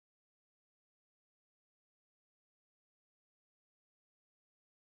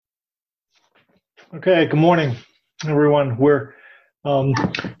Okay, good morning, everyone. We're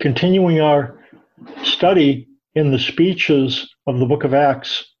continuing our study in the speeches of the book of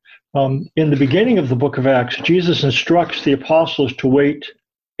Acts. In the beginning of the book of Acts, Jesus instructs the apostles to wait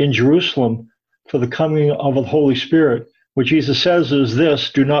in Jerusalem for the coming of the Holy Spirit. What Jesus says is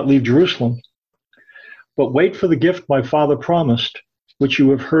this: do not leave Jerusalem, but wait for the gift my Father promised, which you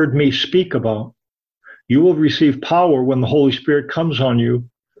have heard me speak about. You will receive power when the Holy Spirit comes on you,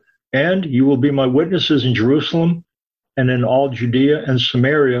 and you will be my witnesses in Jerusalem and in all Judea and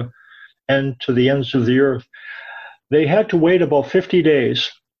Samaria and to the ends of the earth. They had to wait about 50 days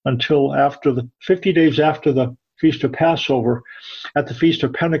until after the 50 days after the Feast of Passover, at the Feast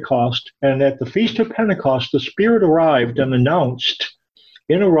of Pentecost. And at the Feast of Pentecost, the Spirit arrived and announced,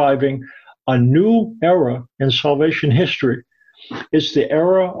 in arriving, a new era in salvation history. It's the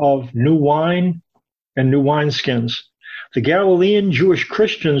era of new wine and new wineskins. The Galilean Jewish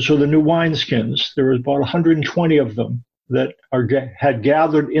Christians are the new wineskins. There was about 120 of them that had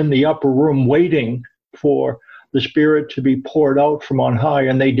gathered in the upper room waiting for the Spirit to be poured out from on high.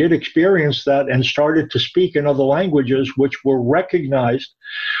 And they did experience that and started to speak in other languages, which were recognized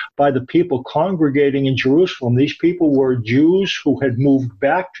by the people congregating in Jerusalem. These people were Jews who had moved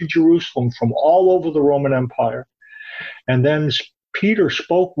back to Jerusalem from all over the Roman Empire. And then Peter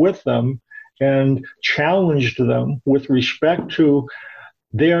spoke with them and challenged them with respect to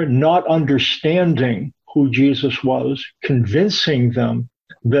their not understanding who Jesus was, convincing them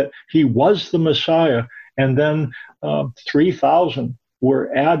that he was the Messiah. And then 3,000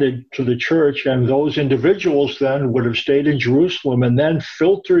 were added to the church, and those individuals then would have stayed in Jerusalem and then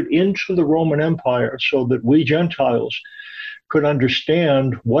filtered into the Roman Empire so that we Gentiles could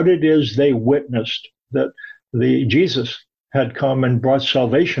understand what it is they witnessed, that Jesus had come and brought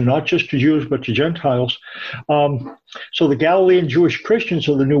salvation, not just to Jews, but to Gentiles. So the Galilean Jewish Christians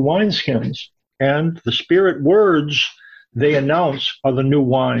are the new wineskins, and the Spirit words they announce are the new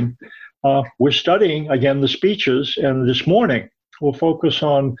wine. We're studying, again, the speeches, and this morning we'll focus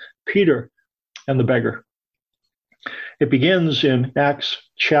on Peter and the beggar. It begins in Acts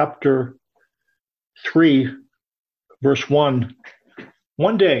chapter 3, verse 1.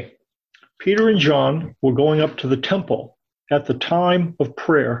 One day, Peter and John were going up to the temple at the time of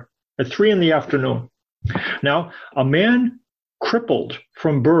prayer at 3 p.m. Now, a man crippled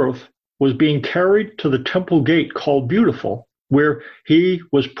from birth was being carried to the temple gate called Beautiful, where he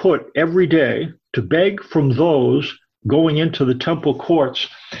was put every day to beg from those going into the temple courts.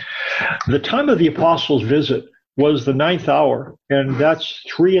 The time of the apostles' visit was the 9th hour, and that's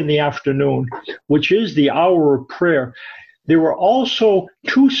 3 p.m, which is the hour of prayer. There were also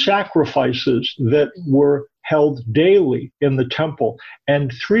 2 sacrifices that were held daily in the temple,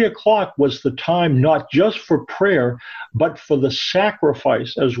 and 3 o'clock was the time not just for prayer, but for the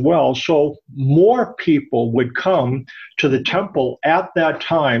sacrifice as well. So more people would come to the temple at that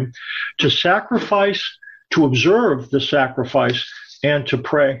time to sacrifice, to observe the sacrifice, and to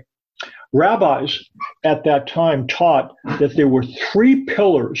pray. Rabbis at that time taught that there were 3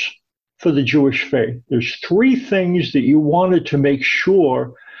 pillars for the Jewish faith. There's 3 things that you wanted to make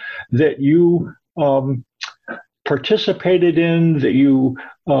sure that you participated in, that you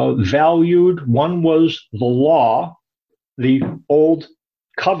valued. One was the law, the Old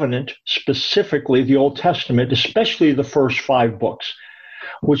Covenant, specifically the Old Testament, especially the first 5 books,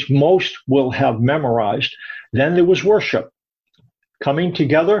 which most will have memorized. Then there was worship, coming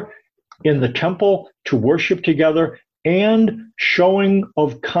together in the temple to worship together, and showing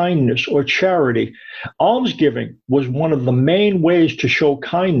of kindness or charity. Almsgiving was one of the main ways to show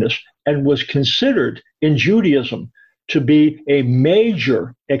kindness and was considered in Judaism to be a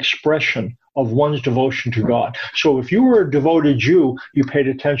major expression of one's devotion to God. So if you were a devoted Jew, you paid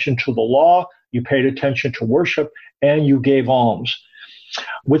attention to the law, you paid attention to worship, and you gave alms.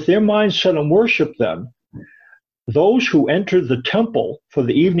 With their mindset on worship then, those who entered the temple for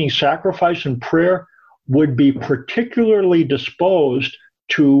the evening sacrifice and prayer would be particularly disposed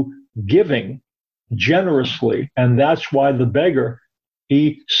to giving generously. And that's why the beggar,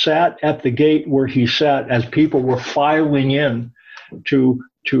 he sat at the gate where he sat as people were filing in to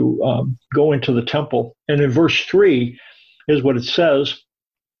go into the temple. And in verse 3 is what it says: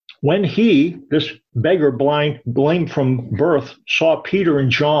 when he, this beggar blind from birth, saw Peter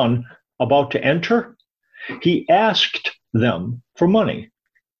and John about to enter, he asked them for money.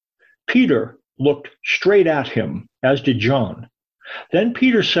 Peter looked straight at him, as did John. Then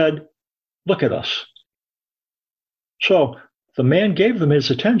Peter said, "Look at us." So the man gave them his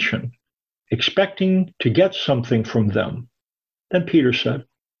attention, expecting to get something from them. Then Peter said,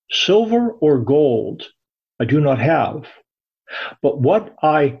 "Silver or gold I do not have, but what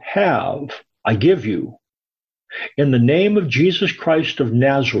I have I give you. In the name of Jesus Christ of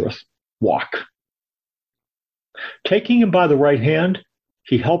Nazareth, walk. Taking him by the right hand,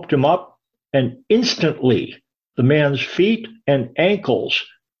 he helped him up, and instantly the man's feet and ankles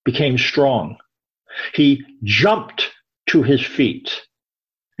became strong. He jumped to his feet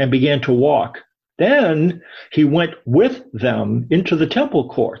and began to walk. Then he went with them into the temple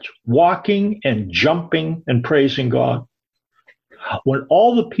courts, walking and jumping and praising God. When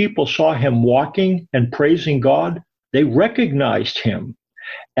all the people saw him walking and praising God, they recognized him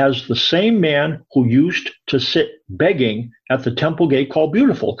as the same man who used to sit begging at the temple gate called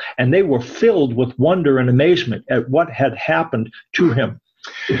Beautiful. And they were filled with wonder and amazement at what had happened to him.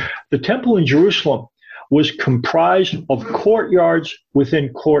 The temple in Jerusalem was comprised of courtyards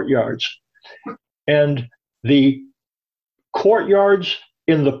within courtyards. And the courtyards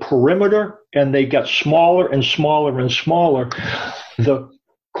in the perimeter, and they got smaller and smaller and smaller. The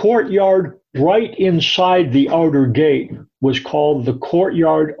courtyard right inside the outer gate was called the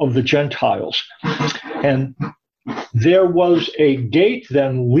courtyard of the Gentiles. And there was a gate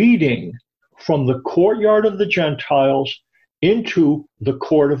then leading from the courtyard of the Gentiles into the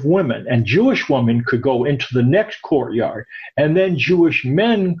court of women. And Jewish women could go into the next courtyard, and then Jewish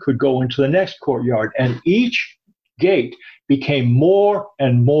men could go into the next courtyard. And each gate became more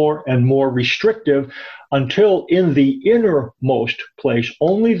and more and more restrictive until in the innermost place,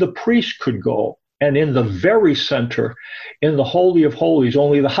 only the priest could go. And in the very center, in the Holy of Holies,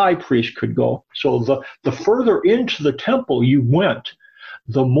 only the high priest could go. So the further into the temple you went,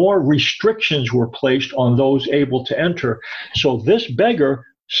 the more restrictions were placed on those able to enter. So this beggar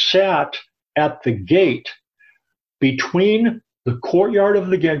sat at the gate between the courtyard of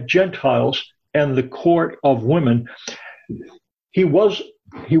the Gentiles and the court of women. He wasn't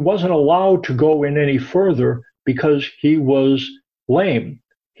allowed to go in any further because he was lame.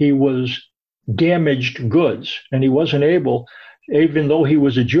 He was damaged goods, and he wasn't able, even though he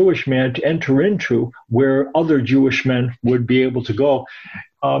was a Jewish man, to enter into where other Jewish men would be able to go.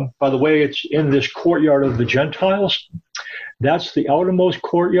 By the way, it's in this courtyard of the Gentiles. That's the outermost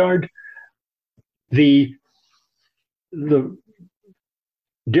courtyard. There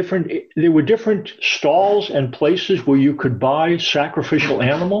were different stalls and places where you could buy sacrificial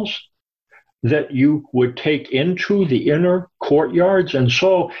animals that you would take into the inner courtyards. And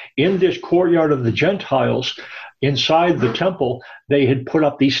so in this courtyard of the Gentiles, inside the temple, they had put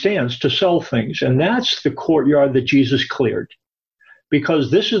up these stands to sell things. And that's the courtyard that Jesus cleared. Because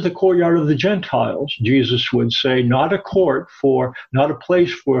this is the courtyard of the Gentiles, Jesus would say, not a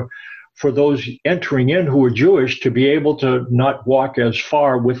place for those entering in who were Jewish to be able to not walk as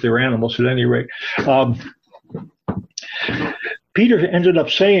far with their animals at any rate. Peter ended up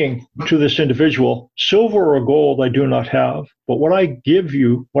saying to this individual, silver or gold I do not have, but what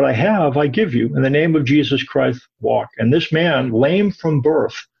I have, I give you. In the name of Jesus Christ, walk. And this man, lame from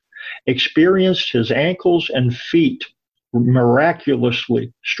birth, experienced his ankles and feet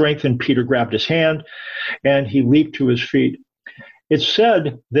miraculously strengthened. Peter grabbed his hand and he leaped to his feet. It's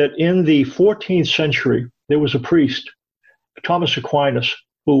said that in the 14th century, there was a priest, Thomas Aquinas,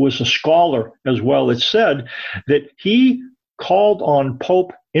 who was a scholar as well. It's said that he called on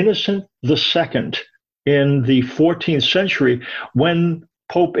Pope Innocent II in the 14th century when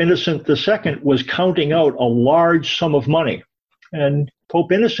Pope Innocent II was counting out a large sum of money. And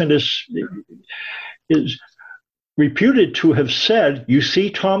Pope Innocent is reputed to have said, "You see,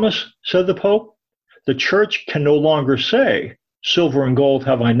 Thomas," said the Pope, "the church can no longer say, 'Silver and gold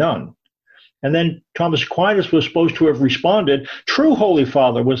have I none.'" And then Thomas Aquinas was supposed to have responded, "True, Holy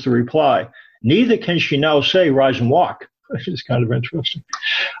Father," was the reply. "Neither can she now say, 'Rise and walk.'" Which is kind of interesting.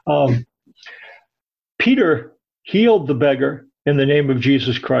 Peter healed the beggar in the name of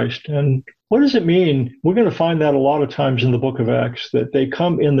Jesus Christ. And what does it mean? We're going to find that a lot of times in the book of Acts, that they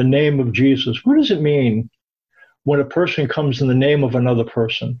come in the name of Jesus. What does it mean when a person comes in the name of another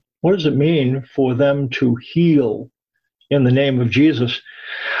person? What does it mean for them to heal in the name of Jesus?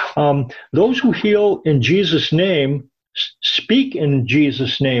 Those who heal in Jesus' name speak in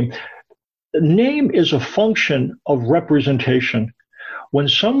Jesus' name. The name is a function of representation. When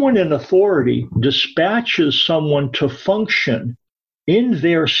someone in authority dispatches someone to function in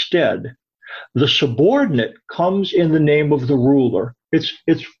their stead, the subordinate comes in the name of the ruler. It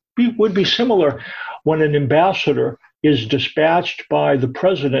would be similar when an ambassador is dispatched by the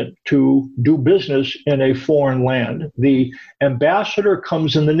president to do business in a foreign land. The ambassador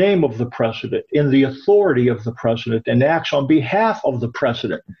comes in the name of the president, in the authority of the president, and acts on behalf of the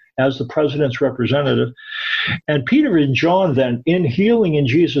president as the president's representative. And Peter and John then, in healing in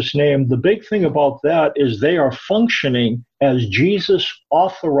Jesus' name, the big thing about that is they are functioning as Jesus'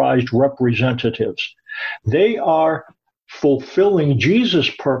 authorized representatives. They are fulfilling Jesus'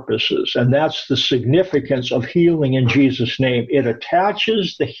 purposes, and that's the significance of healing in Jesus' name. It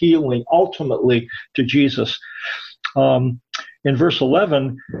attaches the healing ultimately to Jesus. In verse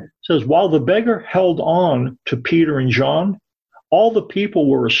 11, it says, while the beggar held on to Peter and John, all the people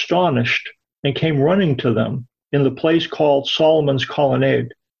were astonished and came running to them in the place called Solomon's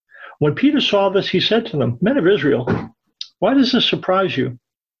Colonnade. When Peter saw this, he said to them, men of Israel, why does this surprise you?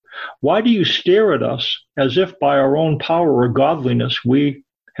 Why do you stare at us as if by our own power or godliness we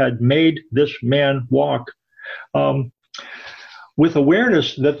had made this man walk? With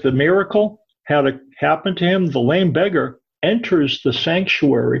awareness that the miracle had happened to him, the lame beggar enters the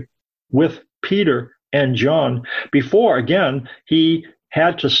sanctuary with Peter and John. Before, again, he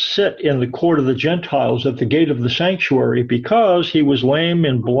had to sit in the court of the Gentiles at the gate of the sanctuary because he was lame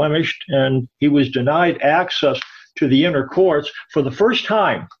and blemished, and he was denied access to the inner courts. For the first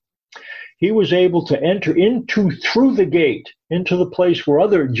time, he was able to enter through the gate into the place where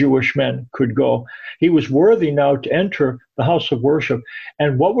other Jewish men could go. He was worthy now to enter the house of worship.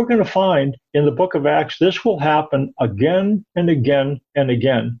 And what we're going to find in the book of Acts, this will happen again and again and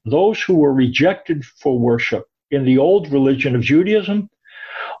again. Those who were rejected for worship in the old religion of Judaism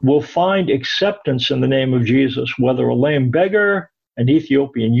will find acceptance in the name of Jesus, whether a lame beggar, an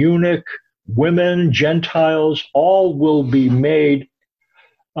Ethiopian eunuch, women, Gentiles, all will be made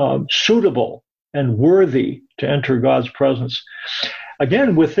suitable and worthy to enter God's presence.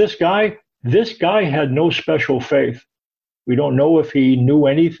 Again, with this guy had no special faith. We don't know if he knew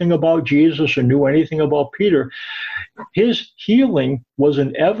anything about Jesus or knew anything about Peter. His healing was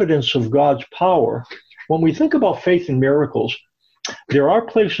an evidence of God's power. When we think about faith and miracles, there are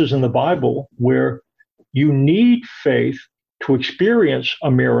places in the Bible where you need faith to experience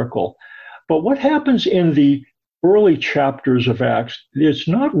a miracle. But what happens in the early chapters of Acts, it's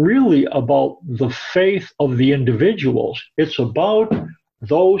not really about the faith of the individuals. It's about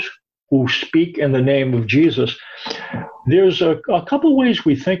those who speak in the name of Jesus. There's a couple ways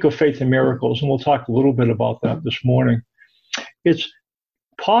we think of faith and miracles, and we'll talk a little bit about that this morning. It's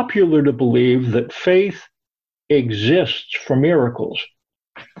popular to believe that faith exists for miracles.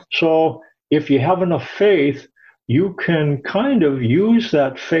 So if you have enough faith, you can kind of use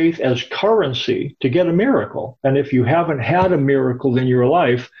that faith as currency to get a miracle. And if you haven't had a miracle in your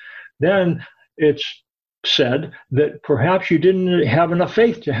life, then it's said that perhaps you didn't have enough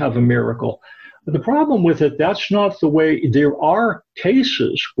faith to have a miracle. But the problem with it, that's not the way. There are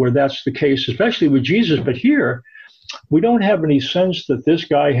cases where that's the case, especially with Jesus. But here, we don't have any sense that this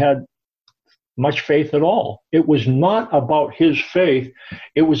guy had much faith at all. It was not about his faith.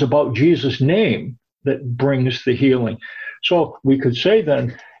 It was about Jesus' name that brings the healing. So we could say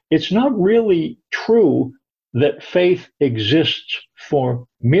then, it's not really true that faith exists for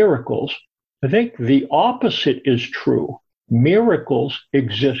miracles. I think the opposite is true. Miracles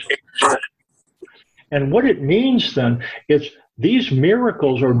exist. And what it means then is these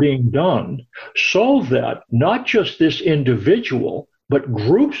miracles are being done so that not just this individual, but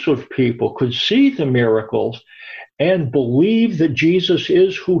groups of people could see the miracles and believe that Jesus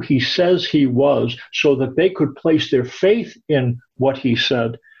is who he says he was, so that they could place their faith in what he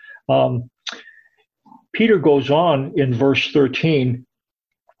said. Peter goes on in verse 13.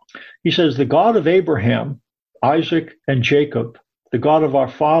 He says, the God of Abraham, Isaac, and Jacob, the God of our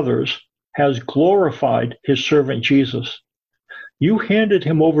fathers, has glorified his servant Jesus. You handed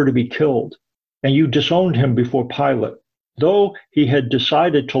him over to be killed, and you disowned him before Pilate, though he had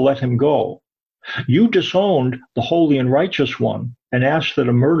decided to let him go. You disowned the holy and righteous one and asked that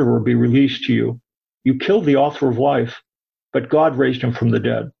a murderer be released to you. You killed the author of life, but God raised him from the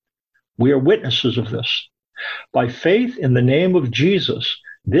dead. We are witnesses of this. By faith in the name of Jesus,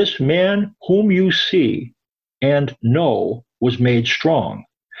 this man whom you see and know was made strong.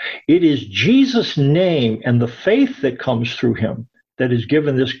 It is Jesus' name and the faith that comes through him that has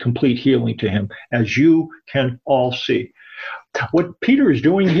given this complete healing to him, as you can all see. What Peter is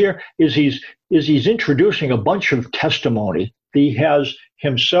doing here is he's introducing a bunch of testimony. He has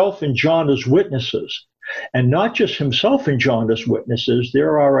himself and John as witnesses. And not just himself and John as witnesses,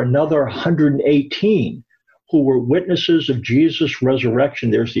 there are another 118 who were witnesses of Jesus'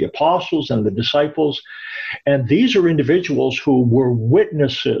 resurrection. There's the apostles and the disciples. And these are individuals who were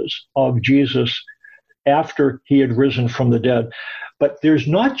witnesses of Jesus after he had risen from the dead. But there's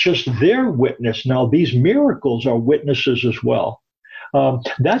not just their witness. Now, these miracles are witnesses as well.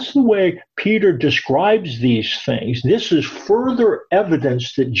 That's the way Peter describes these things. This is further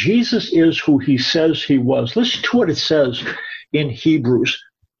evidence that Jesus is who he says he was. Listen to what it says in Hebrews.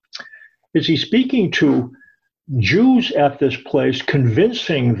 Is he speaking to Jews at this place,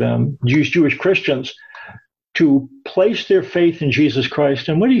 convincing them, Jewish Christians, to place their faith in Jesus Christ.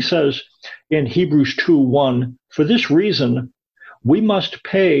 And what he says in Hebrews 2:1, for this reason, we must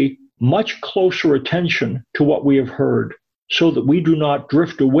pay much closer attention to what we have heard, so that we do not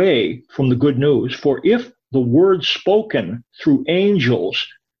drift away from the good news. For if the word spoken through angels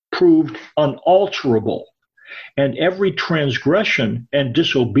proved unalterable, and every transgression and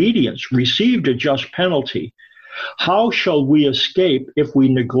disobedience received a just penalty, how shall we escape if we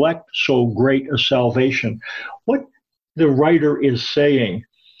neglect so great a salvation? What the writer is saying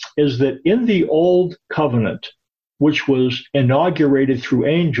is that in the Old Covenant, which was inaugurated through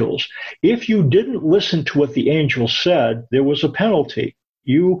angels, if you didn't listen to what the angels said, there was a penalty.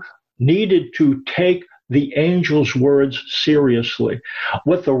 You needed to take the angels' words seriously.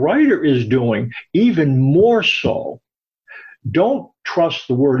 What the writer is doing, even more so, don't trust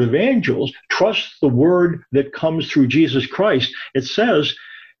the word of angels, trust the word that comes through Jesus Christ. It says,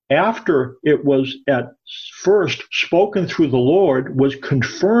 after it was at first spoken through the Lord, was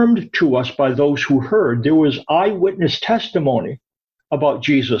confirmed to us by those who heard. There was eyewitness testimony about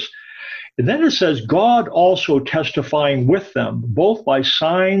Jesus. And then it says, God also testifying with them, both by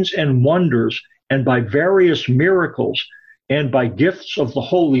signs and wonders, and by various miracles, and by gifts of the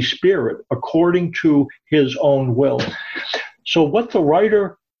Holy Spirit, according to his own will. So what the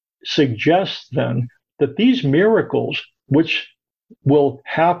writer suggests then, that these miracles, which will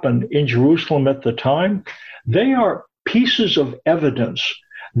happen in Jerusalem at the time, they are pieces of evidence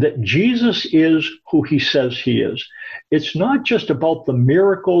that Jesus is who he says he is. It's not just about the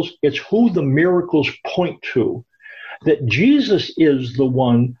miracles, it's who the miracles point to, that Jesus is the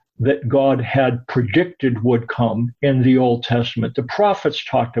one that God had predicted would come in the Old Testament. The prophets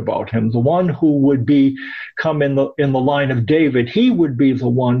talked about him, the one who would come in the line of David. He would be the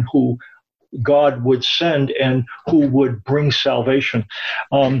one who God would send and who would bring salvation.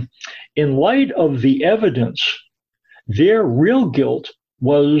 In light of the evidence, their real guilt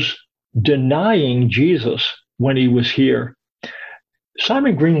was denying Jesus when he was here.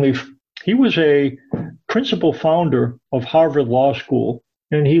 Simon Greenleaf, he was a principal founder of Harvard Law School,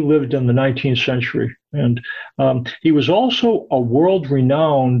 and he lived in the 19th century. And he was also a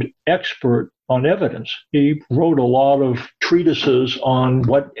world-renowned expert on evidence. He wrote a lot of treatises on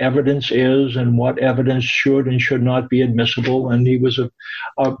what evidence is and what evidence should and should not be admissible. And he was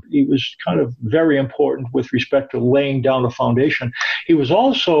kind of very important with respect to laying down a foundation. He was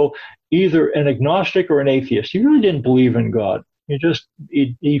also either an agnostic or an atheist. He really didn't believe in God.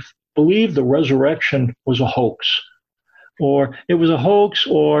 He believed the resurrection was a hoax. Or it was a hoax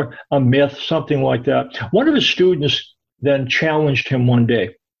or a myth, something like that. One of his students then challenged him one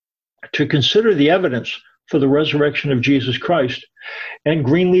day to consider the evidence for the resurrection of Jesus Christ. And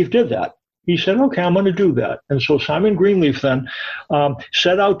Greenleaf did that. He said, okay, I'm going to do that. And so Simon Greenleaf then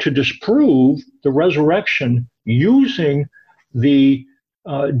set out to disprove the resurrection using the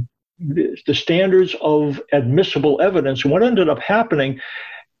standards of admissible evidence. And what ended up happening,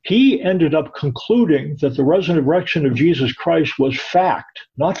 he ended up concluding that the resurrection of Jesus Christ was fact,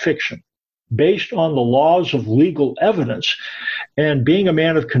 not fiction, based on the laws of legal evidence. And being a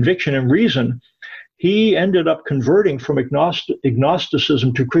man of conviction and reason, he ended up converting from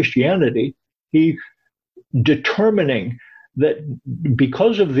agnosticism to Christianity. He determining that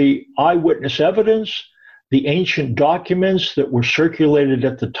because of the eyewitness evidence, the ancient documents that were circulated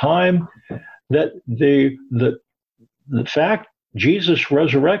at the time, that the fact Jesus'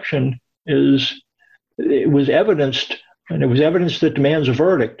 resurrection was evidenced, and it was evidence that demands a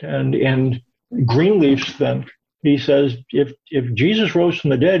verdict. And Greenleaf's then, he says, if Jesus rose from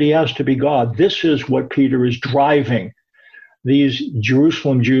the dead, he has to be God. This is what Peter is driving these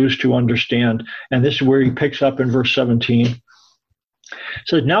Jerusalem Jews to understand. And this is where he picks up in verse 17. It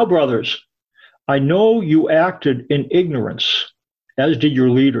says, now, brothers, I know you acted in ignorance, as did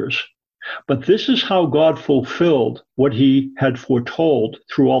your leaders. But this is how God fulfilled what he had foretold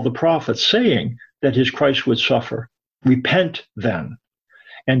through all the prophets, saying that his Christ would suffer. Repent then,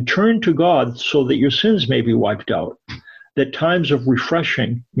 and turn to God so that your sins may be wiped out, that times of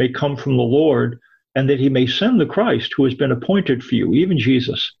refreshing may come from the Lord, and that he may send the Christ who has been appointed for you, even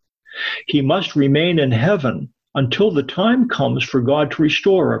Jesus. He must remain in heaven until the time comes for God to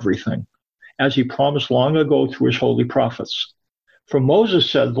restore everything, as he promised long ago through his holy prophets. For Moses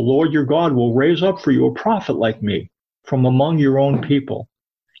said, the Lord your God will raise up for you a prophet like me from among your own people.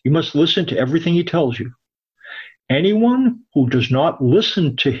 You must listen to everything he tells you. Anyone who does not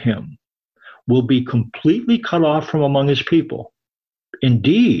listen to him will be completely cut off from among his people.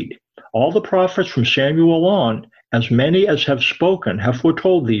 Indeed, all the prophets from Samuel on, as many as have spoken, have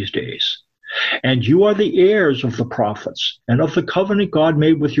foretold these days. And you are the heirs of the prophets and of the covenant God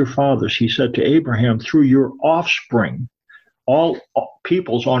made with your fathers. He said to Abraham, through your offspring, all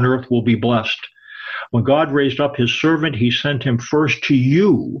peoples on earth will be blessed. When God raised up his servant, he sent him first to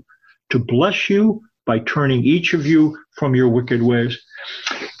you to bless you by turning each of you from your wicked ways.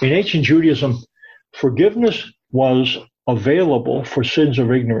 In ancient Judaism, forgiveness was available for sins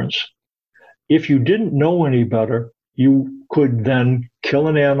of ignorance. If you didn't know any better, you could then kill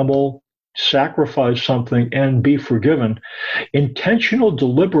an animal, sacrifice something, and be forgiven. Intentional,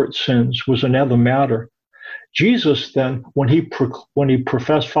 deliberate sins was another matter. Jesus then, when he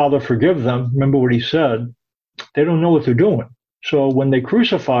professed, Father, forgive them, remember what he said, they don't know what they're doing. So when they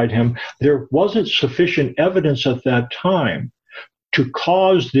crucified him, there wasn't sufficient evidence at that time to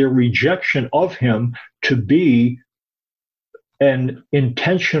cause their rejection of him to be an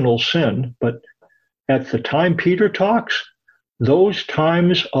intentional sin. But at the time Peter talks, those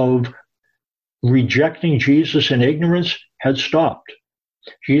times of rejecting Jesus in ignorance had stopped.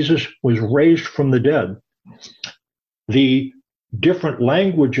 Jesus was raised from the dead. The different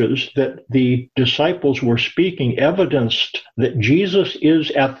languages that the disciples were speaking evidenced that Jesus is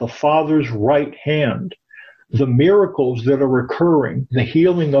at the Father's right hand. The miracles that are occurring, the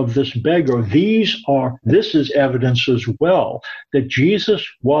healing of this beggar, this is evidence as well that Jesus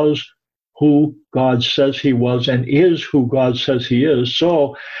was who God says he was and is who God says he is.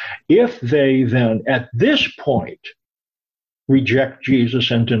 So if they then at this point reject Jesus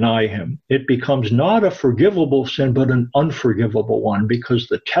and deny him, it becomes not a forgivable sin, but an unforgivable one, because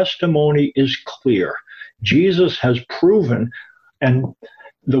the testimony is clear. Jesus has proven, and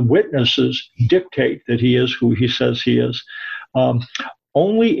the witnesses dictate that he is who he says he is.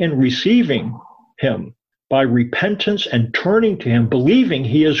 Only in receiving him by repentance and turning to him, believing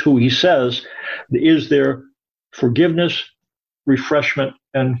he is who he says, is there forgiveness, refreshment,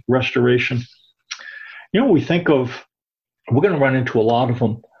 and restoration. You know, we think of, we're going to run into a lot of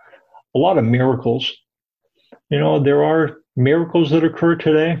them, a lot of miracles. You know, there are miracles that occur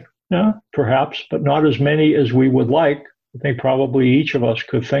today, yeah, perhaps, but not as many as we would like. I think probably each of us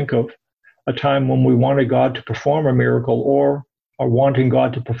could think of a time when we wanted God to perform a miracle, or are wanting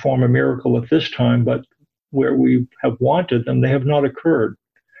God to perform a miracle at this time, but where we have wanted them, they have not occurred.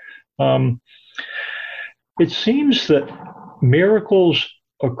 It seems that miracles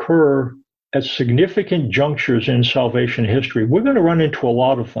occur at significant junctures in salvation history. We're going to run into a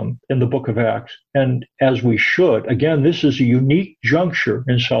lot of them in the book of Acts, and as we should. Again, this is a unique juncture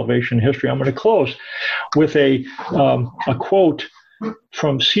in salvation history. I'm going to close with a quote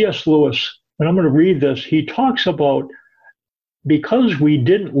from C.S. Lewis, and I'm going to read this. He talks about, because we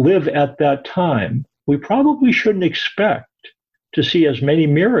didn't live at that time, we probably shouldn't expect to see as many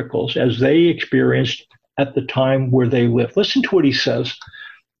miracles as they experienced at the time where they lived. Listen to what he says.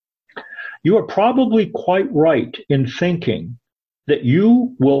 You are probably quite right in thinking that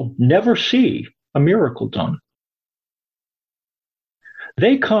you will never see a miracle done.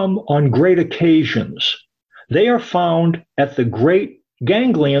 They come on great occasions. They are found at the great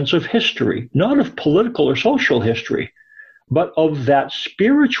ganglions of history, not of political or social history, but of that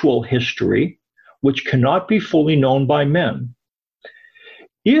spiritual history which cannot be fully known by men.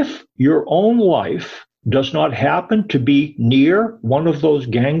 If your own life does not happen to be near one of those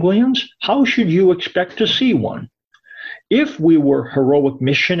ganglions, how should you expect to see one? If we were heroic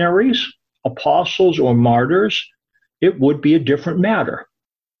missionaries, apostles, or martyrs, it would be a different matter.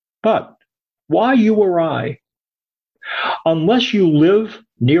 But why you or I? Unless you live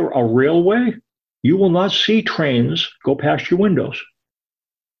near a railway, you will not see trains go past your windows.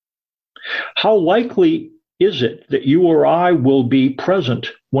 How likely is it that you or I will be present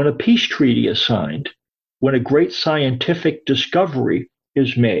when a peace treaty is signed, when a great scientific discovery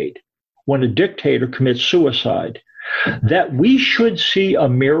is made, when a dictator commits suicide? That we should see a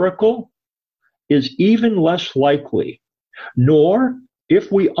miracle is even less likely, nor,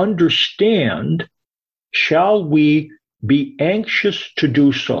 if we understand, shall we be anxious to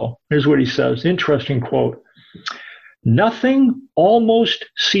do so. Here's what he says, interesting quote. Nothing almost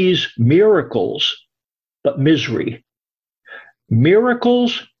sees miracles but misery.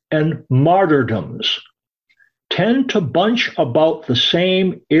 Miracles and martyrdoms tend to bunch about the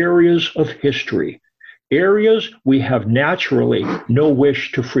same areas of history, areas we have naturally no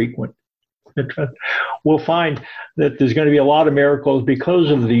wish to frequent. We'll find that there's going to be a lot of miracles because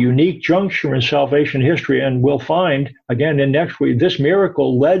of the unique juncture in salvation history, and we'll find, again, in next week, this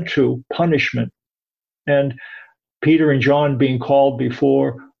miracle led to punishment, and Peter and John being called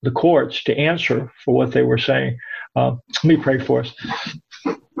before the courts to answer for what they were saying. Let me pray for us.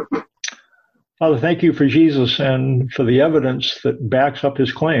 Father, thank you for Jesus and for the evidence that backs up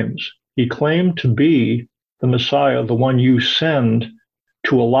his claims. He claimed to be the Messiah, the one you send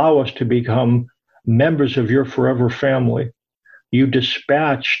to allow us to become members of your forever family. You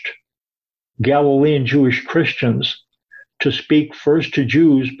dispatched Galilean Jewish Christians to speak first to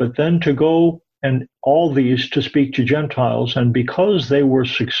Jews, but then to go and all these to speak to Gentiles. And because they were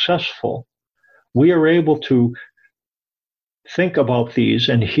successful, we are able to think about these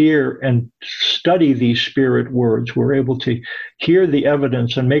and hear and study these spirit words. We're able to hear the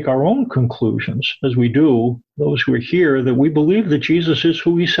evidence and make our own conclusions as we do, those who are here, that we believe that Jesus is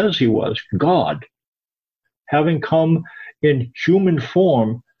who he says he was, God, having come in human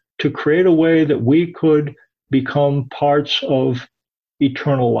form to create a way that we could become parts of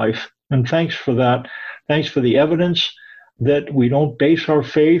eternal life. And thanks for that. Thanks for the evidence that we don't base our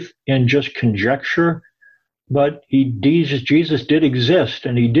faith in just conjecture, but Jesus did exist,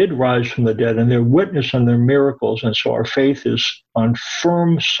 and he did rise from the dead, and they're witness and they're miracles. And so our faith is on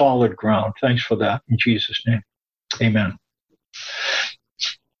firm, solid ground. Thanks for that. In Jesus' name, amen.